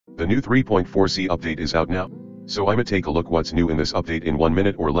The new 3.4C update is out now, so I'ma take a look what's new in this update in 1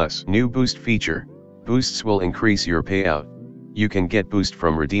 minute or less. New boost feature. Boosts will increase your payout. You can get boost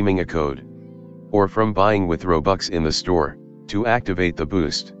from redeeming a code, or from buying with Robux in the store. To activate the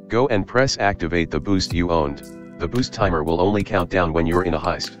boost, go and press activate the boost you owned. The boost timer will only count down when you're in a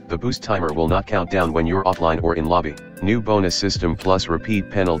heist. The boost timer will not count down when you're offline or in lobby. New bonus system plus repeat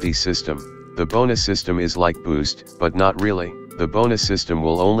penalty system. The bonus system is like boost, but not really. The bonus system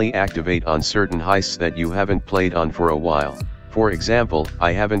will only activate on certain heists that you haven't played on for a while. For example,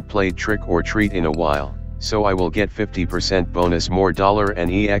 I haven't played Trick or Treat in a while, so I will get 50% bonus more dollar and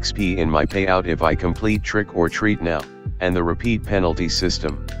EXP in my payout if I complete Trick or Treat now. And the repeat penalty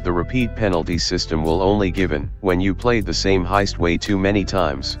system. The repeat penalty system will only given when you played the same heist way too many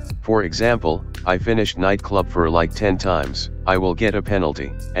times. For example, I finished nightclub for like 10 times, I will get a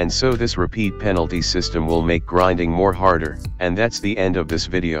penalty. And so this repeat penalty system will make grinding more harder. And that's the end of this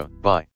video. Bye.